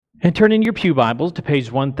And turn in your pew Bibles to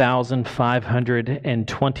page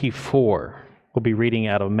 1524. We'll be reading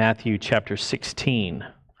out of Matthew chapter 16.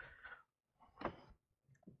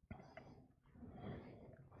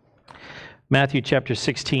 Matthew chapter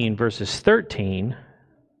 16, verses 13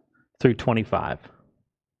 through 25.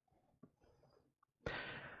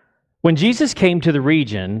 When Jesus came to the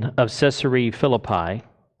region of Caesarea Philippi,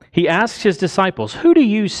 he asked his disciples, "Who do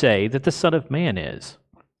you say that the Son of Man is?"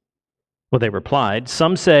 Well, they replied,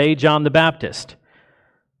 "Some say John the Baptist,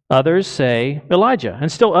 others say Elijah, and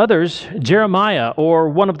still others Jeremiah or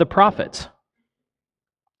one of the prophets."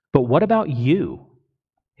 "But what about you?"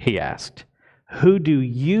 he asked. "Who do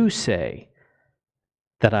you say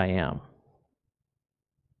that I am?"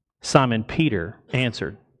 Simon Peter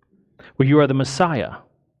answered, "Well, you are the Messiah.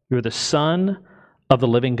 You are the Son of the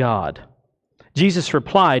living God." Jesus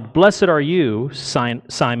replied, "Blessed are you,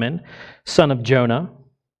 Simon, son of Jonah.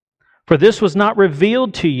 For this was not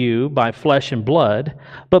revealed to you by flesh and blood,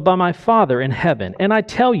 but by my Father in heaven. And I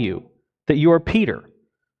tell you that you are Peter,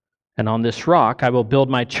 and on this rock I will build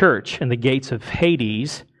my church, and the gates of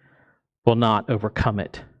Hades will not overcome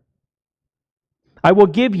it. I will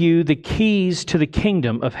give you the keys to the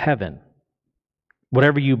kingdom of heaven.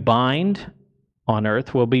 Whatever you bind on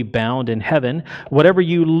earth will be bound in heaven. Whatever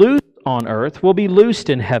you loose on earth will be loosed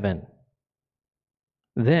in heaven."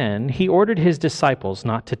 Then he ordered his disciples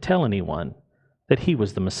not to tell anyone that he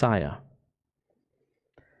was the Messiah.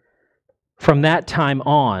 From that time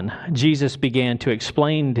on, Jesus began to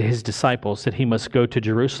explain to his disciples that he must go to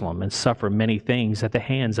Jerusalem and suffer many things at the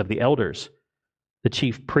hands of the elders, the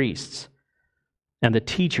chief priests, and the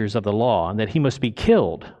teachers of the law, and that he must be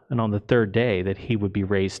killed, and on the third day that he would be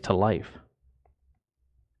raised to life.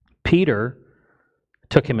 Peter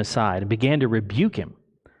took him aside and began to rebuke him.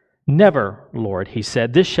 "Never, Lord," he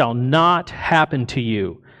said, "this shall not happen to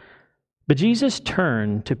you." But Jesus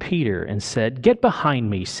turned to Peter and said, "Get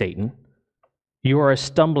behind me, Satan. You are a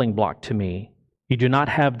stumbling block to me. You do not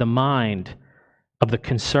have the mind of the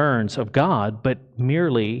concerns of God, but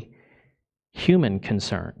merely human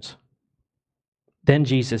concerns." Then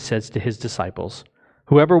Jesus says to his disciples,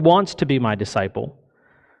 "Whoever wants to be my disciple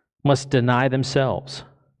must deny themselves.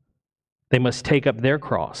 They must take up their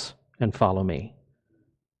cross and follow me.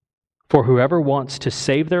 For whoever wants to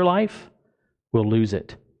save their life will lose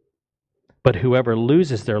it. But whoever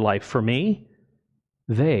loses their life for me,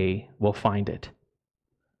 they will find it."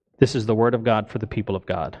 This is the word of God for the people of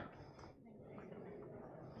God.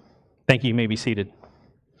 Thank you. You may be seated.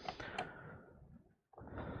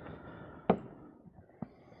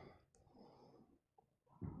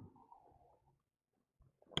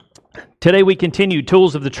 Today we continue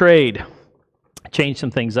Tools of the Trade. Change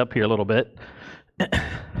some things up here a little bit.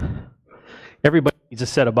 Everybody needs a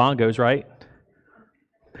set of bongos, right?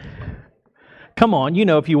 Come on, you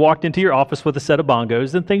know, if you walked into your office with a set of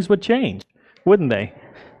bongos, then things would change, wouldn't they?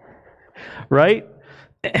 Right?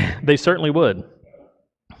 They certainly would.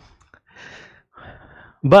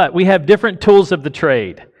 But we have different tools of the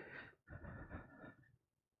trade.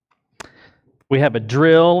 We have a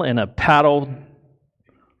drill and a paddle.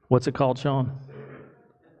 What's it called, Sean?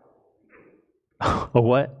 A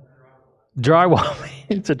what? Drywall.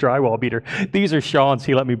 It's a drywall beater. These are Sean's.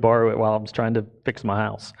 He let me borrow it while I was trying to fix my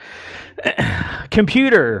house.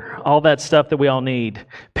 Computer, all that stuff that we all need.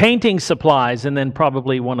 Painting supplies, and then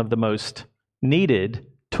probably one of the most needed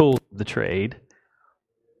tools of the trade.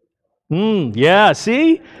 Yeah,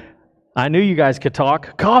 see? I knew you guys could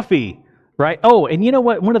talk. Coffee, right? Oh, and you know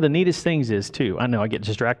what? One of the neatest things is, too, I know I get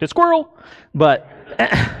distracted. Squirrel! But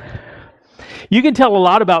you can tell a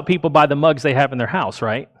lot about people by the mugs they have in their house,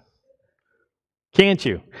 right? Can't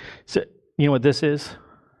you? So, you know what this is?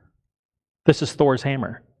 This is Thor's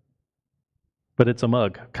hammer. But it's a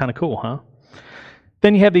mug. Kind of cool, huh?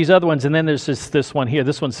 Then you have these other ones, and then there's this one here.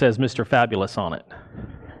 This one says Mr. Fabulous on it.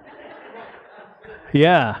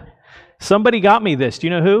 Yeah. Somebody got me this. Do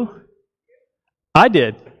you know who? I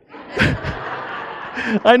did.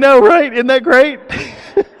 I know, right? Isn't that great?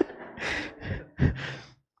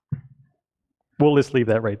 We'll just leave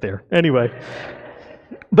that right there. Anyway.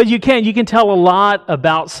 But you can tell a lot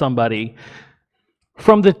about somebody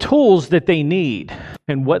from the tools that they need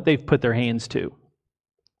and what they've put their hands to.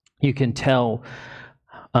 You can tell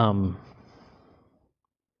how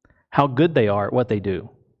good they are at what they do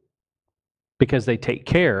because they take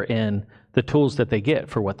care in the tools that they get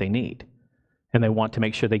for what they need, and they want to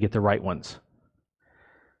make sure they get the right ones.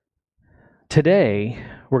 Today,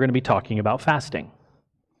 we're going to be talking about fasting.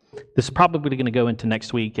 This is probably going to go into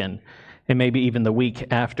next week and maybe even the week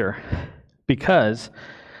after, because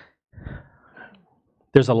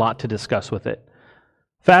there's a lot to discuss with it.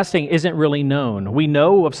 Fasting isn't really known. We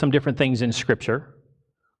know of some different things in Scripture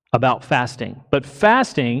about fasting, but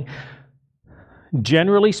fasting,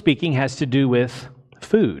 generally speaking, has to do with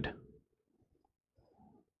food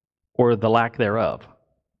or the lack thereof,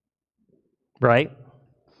 right?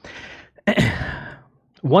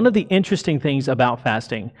 One of the interesting things about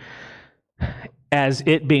fasting, as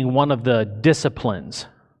it being one of the disciplines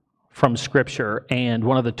from Scripture and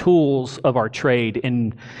one of the tools of our trade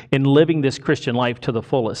in living this Christian life to the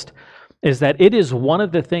fullest, is that it is one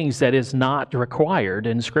of the things that is not required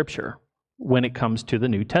in Scripture when it comes to the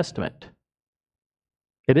New Testament.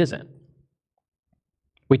 It isn't.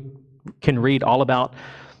 We can read all about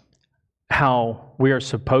how we are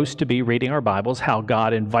supposed to be reading our Bibles, how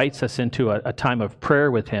God invites us into a time of prayer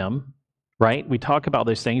with Him, right? We talk about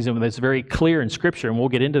those things, and it's very clear in Scripture, and we'll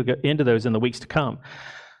get into those in the weeks to come.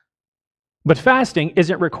 But fasting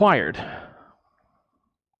isn't required.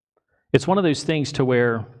 It's one of those things to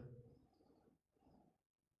where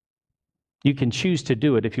you can choose to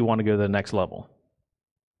do it if you want to go to the next level.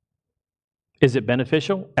 Is it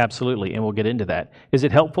beneficial? Absolutely, and we'll get into that. Is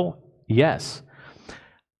it helpful? Yes.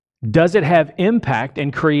 Does it have impact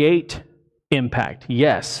and create impact?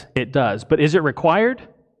 Yes, it does. But is it required?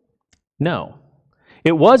 No.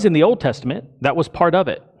 It was in the Old Testament. That was part of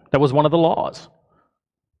it. That was one of the laws.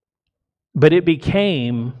 But it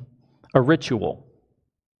became a ritual.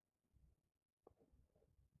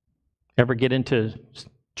 Ever get into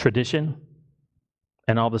tradition?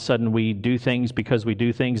 And all of a sudden we do things because we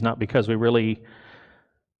do things, not because we really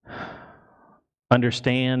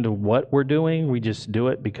understand what we're doing. We just do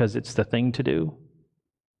it because it's the thing to do.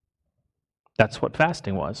 That's what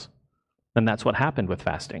fasting was. And that's what happened with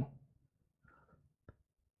fasting.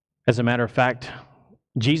 As a matter of fact,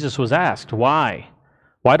 Jesus was asked, why?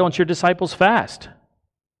 Why don't your disciples fast?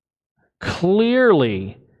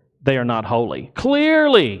 Clearly, they are not holy.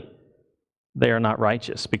 Clearly, they are not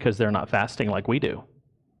righteous because they're not fasting like we do.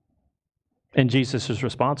 And Jesus'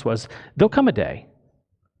 response was, there'll come a day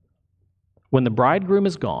when the bridegroom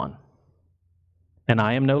is gone and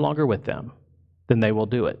I am no longer with them, then they will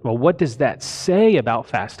do it. Well, what does that say about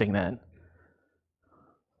fasting then?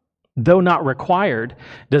 Though not required,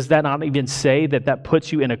 does that not even say that that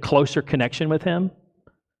puts you in a closer connection with Him?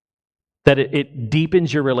 That it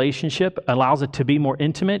deepens your relationship, allows it to be more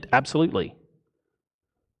intimate? Absolutely.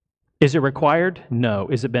 Is it required? No.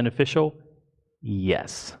 Is it beneficial?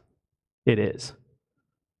 Yes, it is.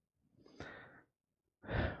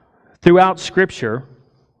 Throughout Scripture,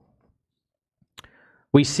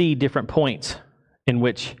 we see different points in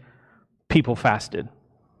which people fasted.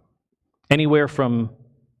 Anywhere from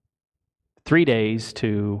 3 days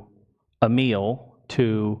to a meal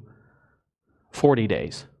to 40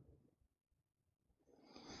 days.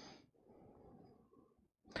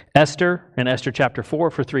 Esther in Esther chapter 4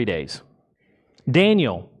 for 3 days.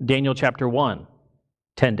 Daniel chapter 1,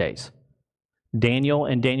 10 days. Daniel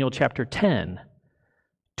and Daniel chapter 10,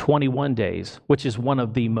 21 days, which is one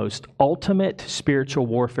of the most ultimate spiritual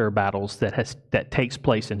warfare battles that takes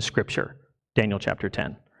place in Scripture. Daniel chapter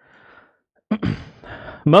 10.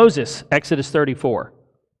 Moses, Exodus 34,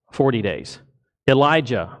 40 days.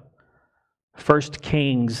 Elijah, 1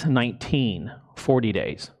 Kings 19, 40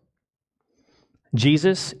 days.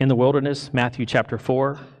 Jesus in the wilderness, Matthew chapter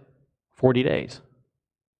 4, 40 days.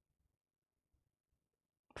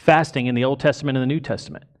 Fasting in the Old Testament and the New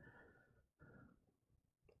Testament.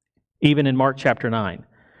 Even in Mark chapter 9,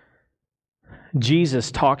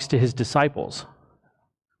 Jesus talks to His disciples.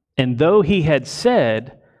 And though He had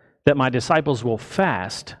said that my disciples will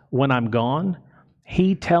fast when I'm gone,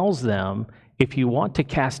 He tells them, if you want to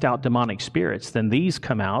cast out demonic spirits, then these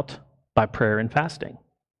come out by prayer and fasting.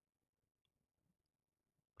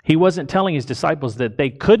 He wasn't telling His disciples that they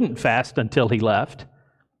couldn't fast until He left.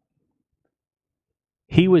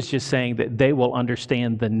 He was just saying that they will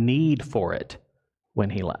understand the need for it when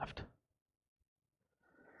He left.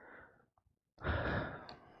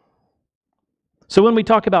 So when we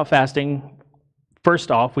talk about fasting,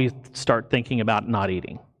 first off, we start thinking about not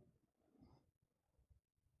eating.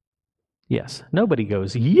 Yes, nobody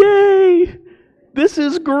goes, yay, this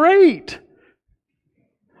is great.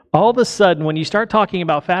 All of a sudden, when you start talking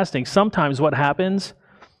about fasting, sometimes what happens,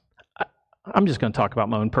 I'm just going to talk about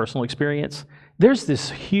my own personal experience. There's this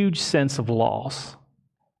huge sense of loss,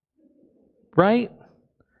 right?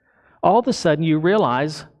 All of a sudden, you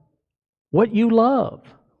realize what you love.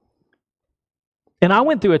 And I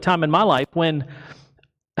went through a time in my life when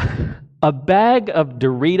a bag of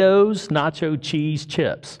Doritos nacho cheese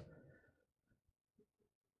chips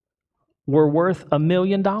were worth $1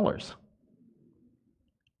 million.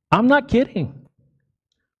 I'm not kidding.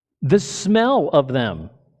 The smell of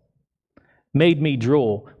them made me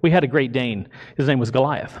drool. We had a Great Dane. His name was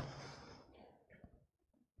Goliath.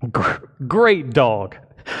 Great dog.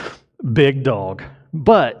 Big dog.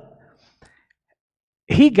 But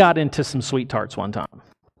he got into some sweet tarts one time.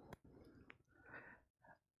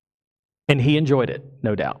 And he enjoyed it,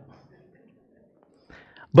 no doubt.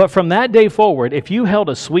 But from that day forward, if you held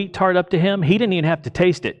a sweet tart up to him, he didn't even have to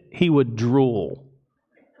taste it. He would drool.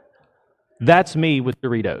 That's me with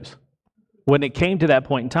Doritos when it came to that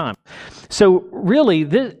point in time. So really,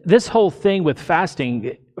 this whole thing with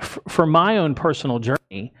fasting, for my own personal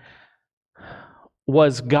journey,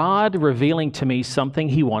 was God revealing to me something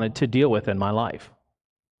he wanted to deal with in my life.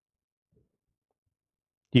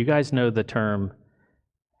 Do you guys know the term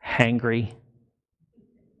hangry?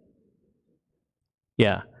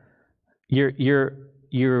 Yeah.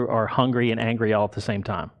 You are hungry and angry all at the same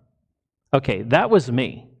time. Okay, that was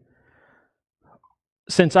me.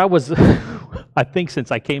 Since I was, I think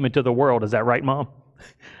since I came into the world, is that right, Mom?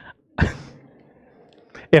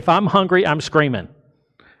 If I'm hungry, I'm screaming.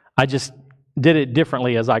 I just did it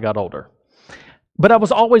differently as I got older. But I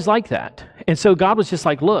was always like that. And so God was just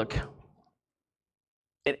like, look,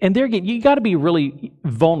 and there again, you got to be really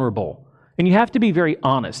vulnerable. And you have to be very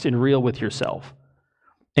honest and real with yourself.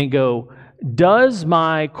 And go, does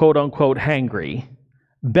my quote-unquote hangry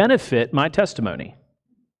benefit my testimony?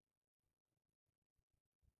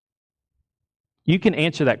 You can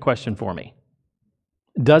answer that question for me.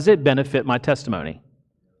 Does it benefit my testimony?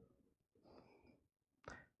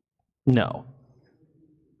 No.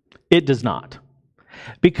 It does not.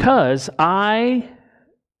 Because I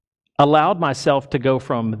allowed myself to go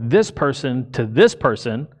from this person to this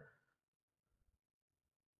person,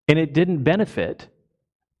 and it didn't benefit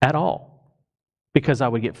at all. Because I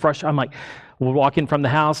would get frustrated. I'm like, we'll walk in from the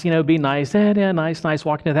house, be nice. Nice,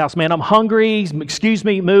 walk into the house. Man, I'm hungry. Excuse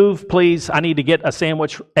me, move, please. I need to get a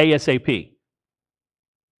sandwich ASAP.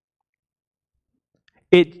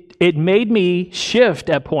 It made me shift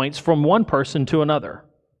at points from one person to another.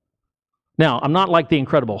 Now, I'm not like the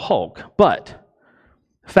Incredible Hulk, but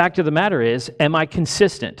fact of the matter is, am I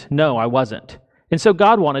consistent? No, I wasn't. And so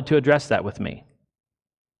God wanted to address that with me.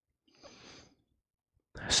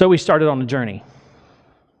 So we started on a journey.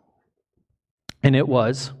 And it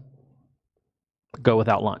was go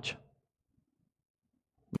without lunch.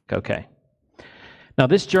 Okay. Now,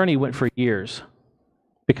 this journey went for years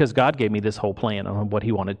because God gave me this whole plan on what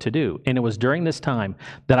he wanted to do. And it was during this time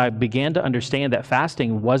that I began to understand that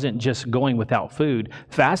fasting wasn't just going without food.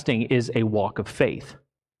 Fasting is a walk of faith.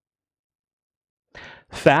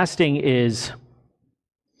 Fasting is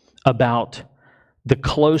about the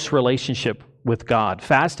close relationship with God.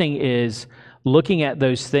 Fasting is looking at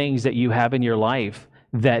those things that you have in your life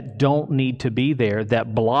that don't need to be there,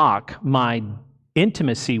 that block my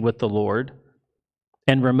intimacy with the Lord,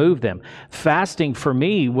 and remove them. Fasting for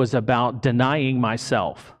me was about denying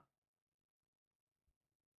myself.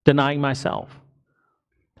 Denying myself.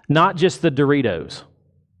 Not just the Doritos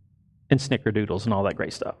and Snickerdoodles and all that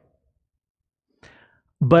great stuff,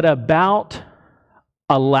 but about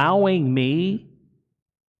allowing me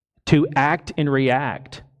to act and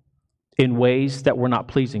react in ways that were not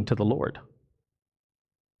pleasing to the Lord.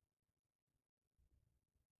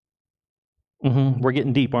 We're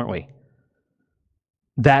getting deep, aren't we?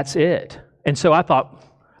 That's it. And so I thought,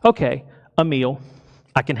 okay, a meal,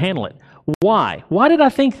 I can handle it. Why? Why did I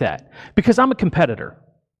think that? Because I'm a competitor.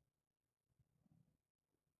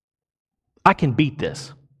 I can beat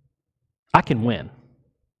this. I can win.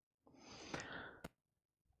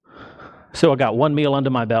 So I got one meal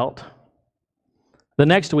under my belt. The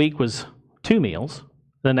next week was 2 meals.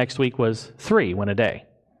 The next week was 3, one a day.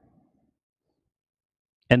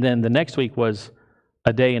 And then the next week was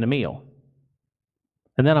a day and a meal.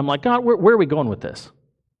 And then I'm like, God, where are we going with this?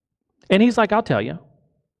 And he's like, I'll tell you.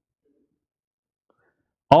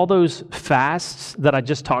 All those fasts that I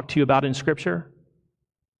just talked to you about in Scripture,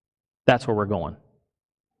 that's where we're going.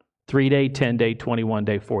 3-day, 10-day,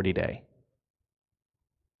 21-day, 40-day.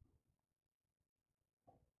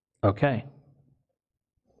 Okay.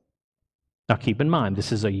 Now keep in mind,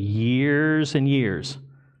 this is a years and years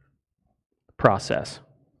process.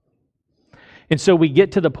 And so we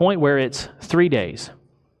get to the point where it's 3 days.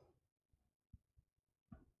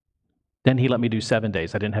 Then he let me do 7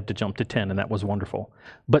 days. I didn't have to jump to 10, and that was wonderful.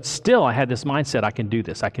 But still, I had this mindset, I can do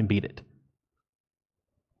this, I can beat it.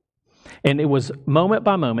 And it was moment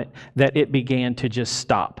by moment that it began to just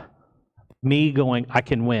stop. Me going, I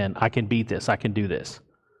can win, I can beat this, I can do this.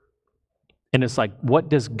 And it's like, what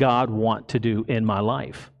does God want to do in my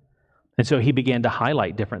life? And so he began to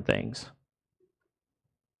highlight different things.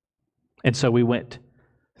 And so we went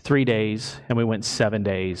 3 days, and we went 7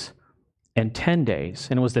 days, and 10 days.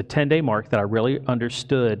 And it was the 10-day mark that I really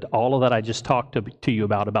understood all of that I just talked to you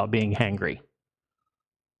about being hangry.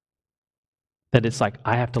 That it's like,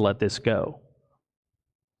 I have to let this go.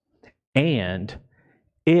 And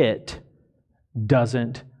it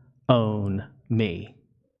doesn't own me.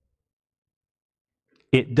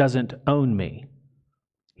 It doesn't own me.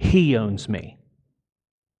 He owns me.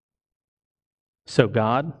 So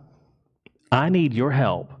God, I need your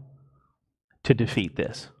help to defeat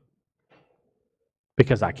this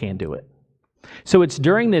because I can't do it. So it's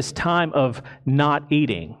during this time of not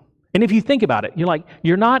eating. And if you think about it,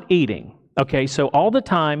 you're not eating. Okay, so all the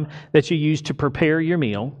time that you use to prepare your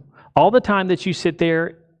meal, all the time that you sit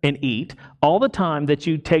there and eat, all the time that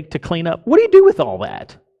you take to clean up, what do you do with all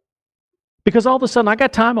that? Because all of a sudden I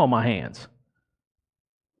got time on my hands.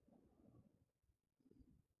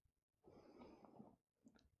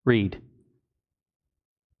 Read.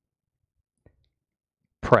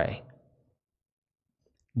 Pray.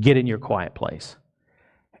 Get in your quiet place.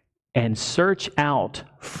 And search out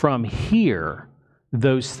from here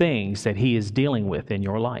those things that He is dealing with in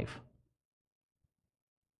your life.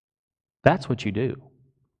 That's what you do.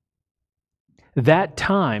 That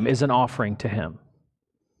time is an offering to Him.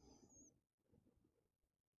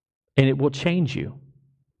 And it will change you.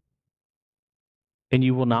 And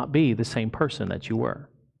you will not be the same person that you were.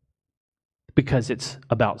 Because it's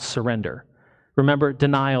about surrender. Remember,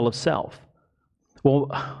 denial of self.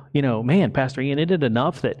 Well, man, Pastor Ian, isn't it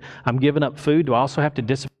enough that I'm giving up food? Do I also have to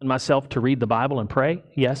discipline myself to read the Bible and pray?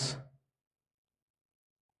 Yes.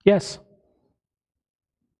 Yes.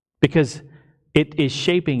 Because it is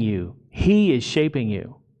shaping you. He is shaping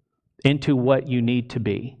you into what you need to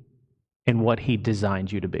be and what He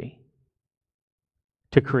designed you to be,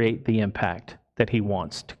 to create the impact that He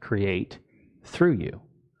wants to create through you.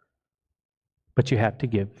 But you have to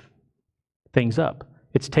give things up.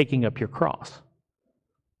 It's taking up your cross.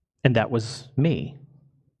 And that was me.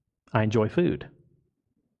 I enjoy food.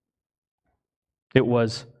 It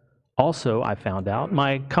was also, I found out,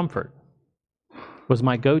 my comfort. It was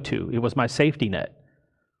my go-to. It was my safety net.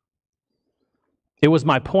 It was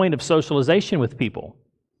my point of socialization with people.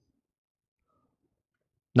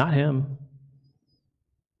 Not Him.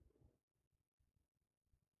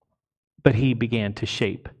 But He began to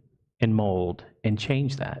shape and mold and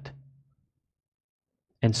change that.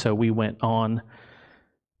 And so we went on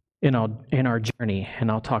in our journey,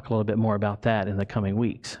 and I'll talk a little bit more about that in the coming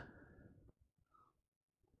weeks.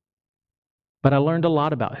 But I learned a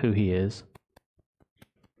lot about who He is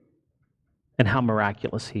and how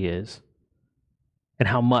miraculous He is and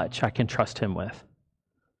how much I can trust Him with.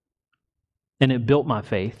 And it built my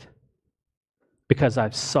faith because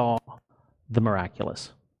I saw the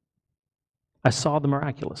miraculous. I saw the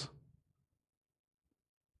miraculous.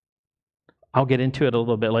 I'll get into it a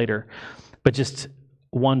little bit later, but just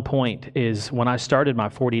one point is when I started my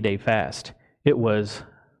 40-day fast, it was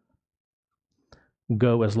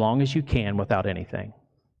go as long as you can without anything.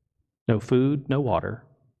 No food, no water.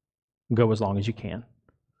 Go as long as you can.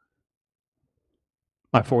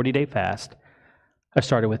 My 40-day fast, I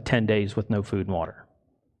started with 10 days with no food and water.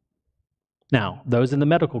 Now, those in the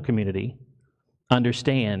medical community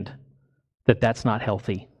understand that that's not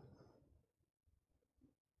healthy.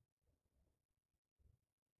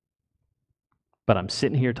 But I'm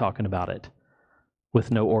sitting here talking about it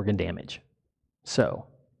with no organ damage. So,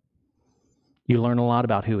 you learn a lot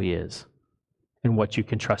about who He is and what you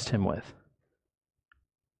can trust Him with.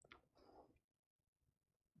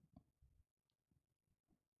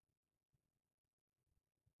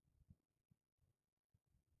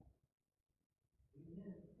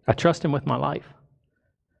 I trust Him with my life.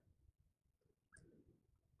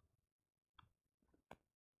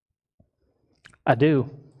 I do.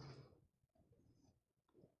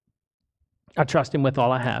 I trust Him with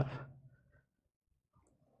all I have.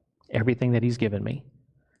 Everything that He's given me.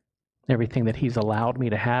 Everything that He's allowed me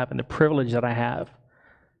to have and the privilege that I have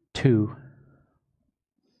to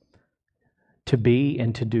be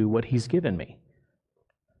and to do what He's given me.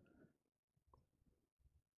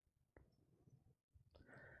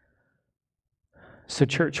 So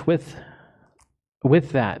church, with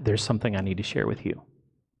that, there's something I need to share with you.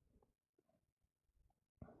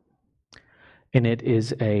 And it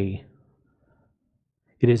is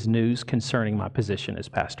news concerning my position as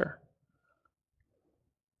pastor.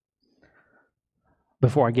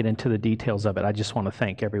 Before I get into the details of it, I just want to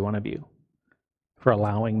thank every one of you for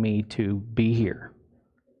allowing me to be here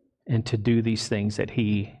and to do these things that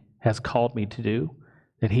He has called me to do,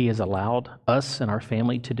 that He has allowed us and our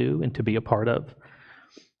family to do and to be a part of,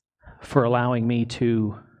 for allowing me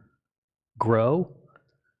to grow,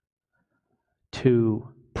 to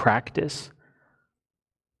practice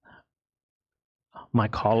my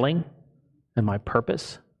calling and my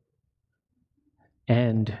purpose,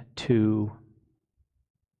 and to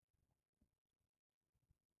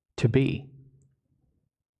be.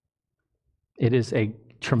 It is a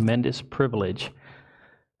tremendous privilege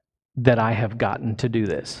that I have gotten to do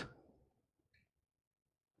this.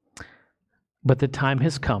 But the time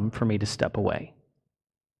has come for me to step away.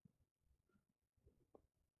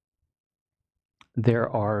 There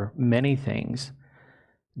are many things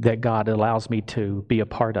that God allows me to be a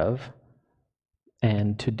part of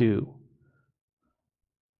and to do.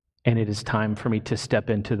 And it is time for me to step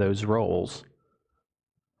into those roles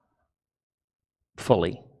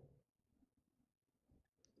fully.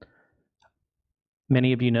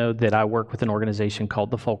 Many of you know that I work with an organization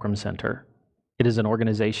called the Fulcrum Center. It is an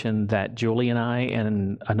organization that Julie and I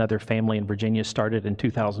and another family in Virginia started in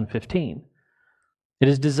 2015. It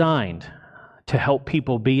is designed to help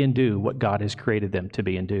people be and do what God has created them to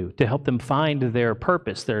be and do, to help them find their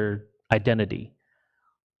purpose, their identity,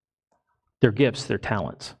 their gifts, their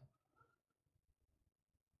talents.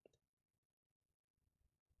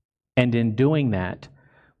 And in doing that,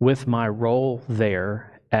 with my role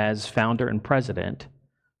there as founder and president,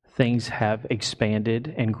 things have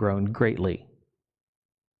expanded and grown greatly.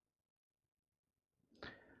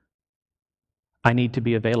 I need to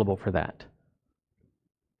be available for that.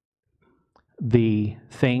 The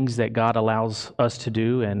things that God allows us to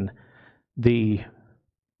do and the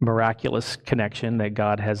miraculous connection that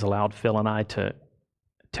God has allowed Phil and I to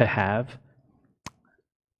have,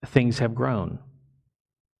 things have grown.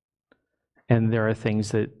 And there are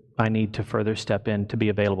things that I need to further step in to be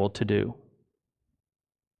available to do.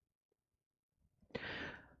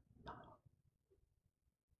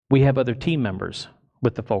 We have other team members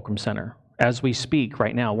with the Fulcrum Center. As we speak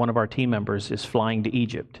right now, one of our team members is flying to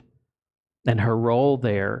Egypt. And her role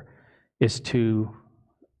there is to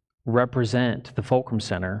represent the Fulcrum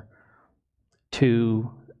Center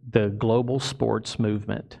to the global sports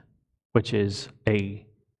movement, which is a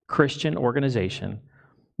Christian organization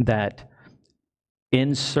that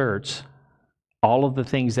inserts all of the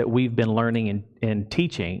things that we've been learning and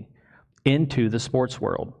teaching into the sports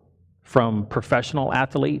world, from professional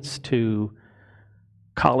athletes to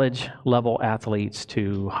college level athletes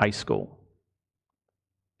to high school.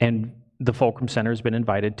 And the Fulcrum Center has been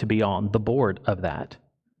invited to be on the board of that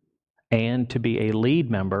and to be a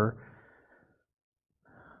lead member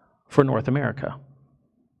for North America.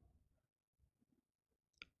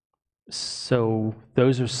 So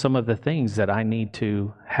those are some of the things that I need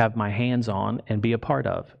to have my hands on and be a part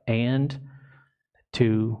of, and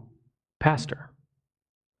to pastor.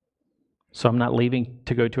 So I'm not leaving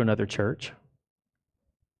to go to another church.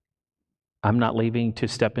 I'm not leaving to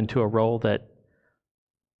step into a role that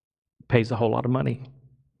pays a whole lot of money.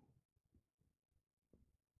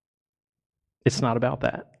 It's not about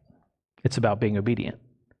that. It's about being obedient.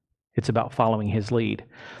 It's about following His lead.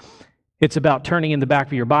 It's about turning in the back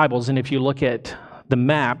of your Bibles, and if you look at the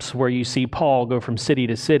maps where you see Paul go from city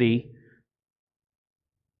to city,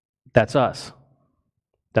 that's us.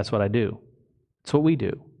 That's what I do. It's what we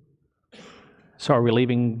do. So are we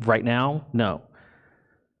leaving right now? No.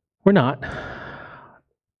 We're not.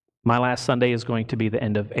 My last Sunday is going to be the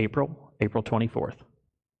end of April 24th.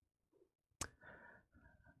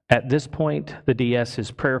 At this point, the DS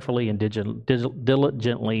is prayerfully and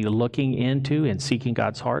diligently looking into and seeking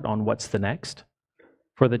God's heart on what's the next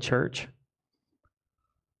for the church.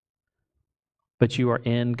 But you are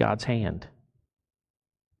in God's hand.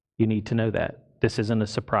 You need to know that. This isn't a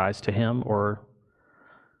surprise to Him or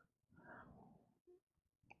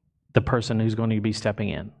the person who's going to be stepping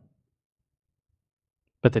in.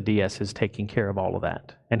 But the DS is taking care of all of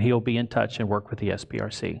that. And he'll be in touch and work with the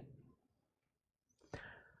SPRC.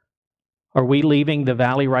 Are we leaving the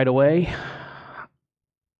valley right away?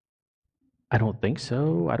 I don't think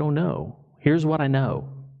so. I don't know. Here's what I know.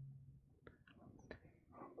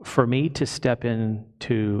 For me to step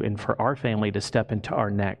into, and for our family to step into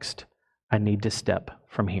our next, I need to step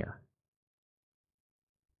from here.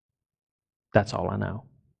 That's all I know.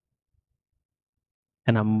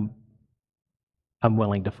 And I'm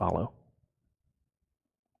willing to follow.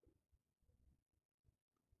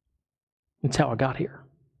 That's how I got here.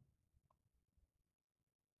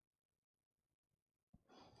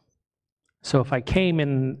 So if I came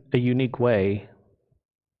in a unique way,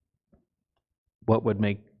 what would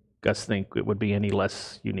make us think it would be any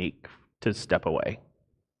less unique to step away?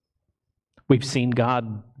 We've seen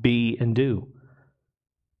God be and do.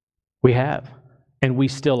 We have, and we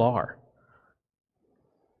still are.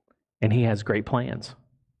 And He has great plans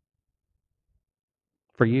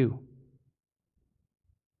for you.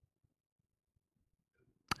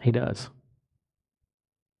 He does.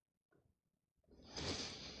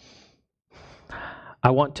 I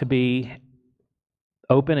want to be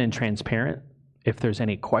open and transparent. If there's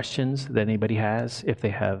any questions that anybody has, if they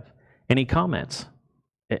have any comments,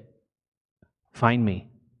 find me,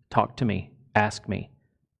 talk to me, ask me,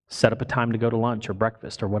 set up a time to go to lunch or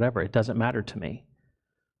breakfast or whatever. It doesn't matter to me.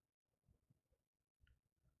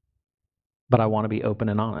 But I want to be open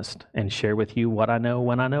and honest and share with you what I know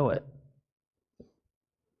when I know it.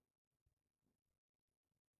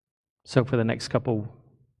 So for the next couple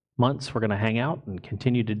months, we're going to hang out and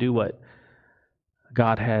continue to do what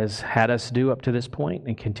God has had us do up to this point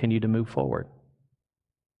and continue to move forward.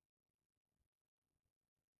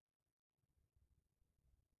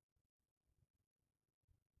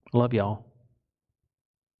 Love y'all.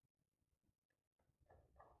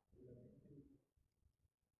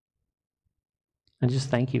 And just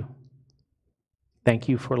thank you. Thank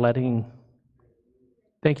you for letting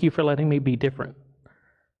me be different.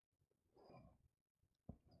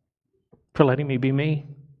 For letting me be me.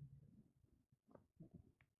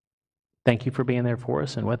 Thank you for being there for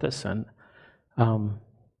us and with us and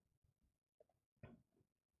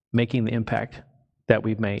making the impact that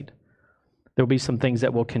we've made. There'll be some things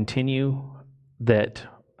that will continue that,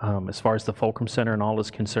 as far as the Fulcrum Center and all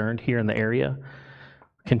is concerned here in the area,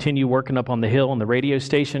 continue working up on the hill on the radio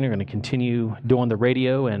station. We're going to continue doing the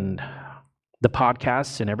radio and the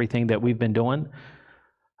podcasts and everything that we've been doing.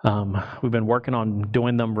 We've been working on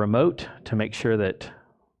doing them remote to make sure that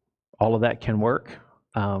all of that can work.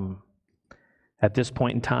 At this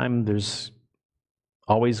point in time, there's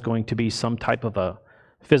always going to be some type of a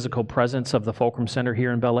physical presence of the Fulcrum Center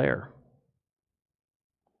here in Bel Air.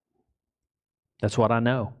 That's what I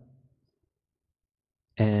know.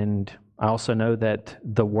 And I also know that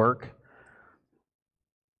the work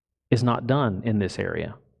is not done in this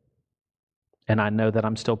area. And I know that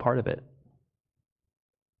I'm still part of it.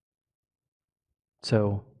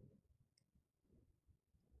 So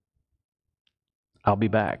I'll be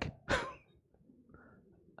back.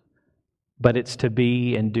 But it's to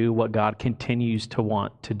be and do what God continues to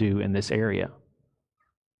want to do in this area.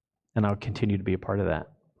 And I'll continue to be a part of that.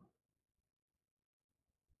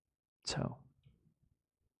 So,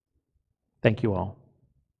 thank you all.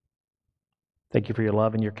 Thank you for your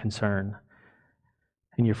love and your concern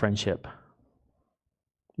and your friendship.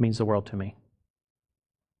 It means the world to me.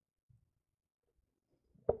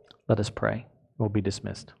 Let us pray. We'll be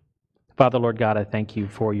dismissed. Father, Lord God, I thank you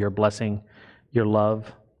for your blessing, your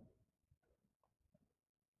love.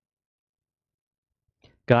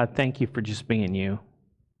 God, thank you for just being you.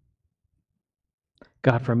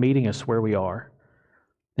 God, for meeting us where we are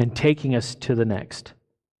and taking us to the next.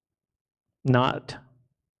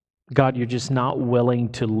 God, you're just not willing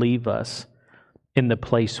to leave us in the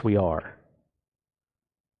place we are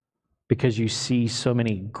because you see so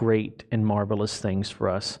many great and marvelous things for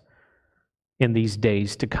us in these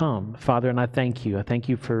days to come. Father, and I thank you. I thank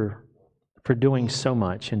you for doing so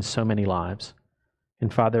much in so many lives.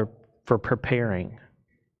 And Father, for preparing.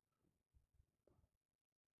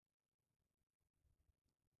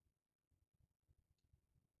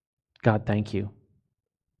 God, thank you.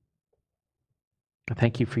 I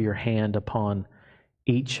thank you for your hand upon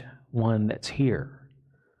each one that's here.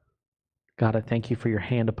 God, I thank you for your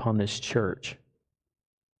hand upon this church.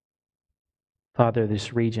 Father,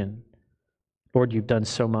 this region. Lord, you've done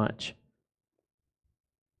so much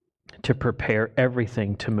to prepare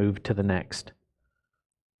everything to move to the next.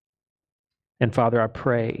 And Father, I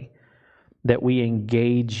pray that we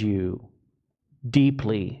engage you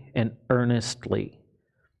deeply and earnestly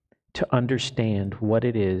to understand what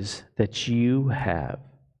it is that you have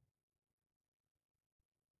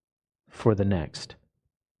for the next.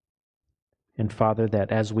 And Father,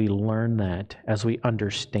 that as we learn that, as we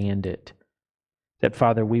understand it, that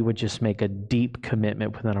Father, we would just make a deep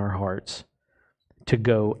commitment within our hearts to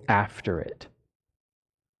go after it,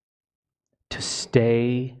 to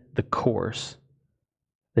stay the course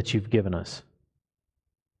that you've given us.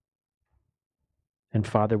 And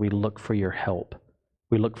Father, we look for your help.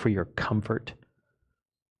 We look for your comfort.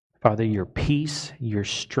 Father, your peace, your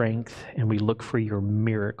strength, and we look for your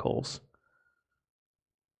miracles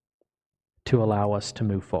to allow us to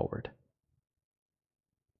move forward.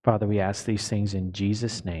 Father, we ask these things in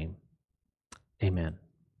Jesus' name. Amen.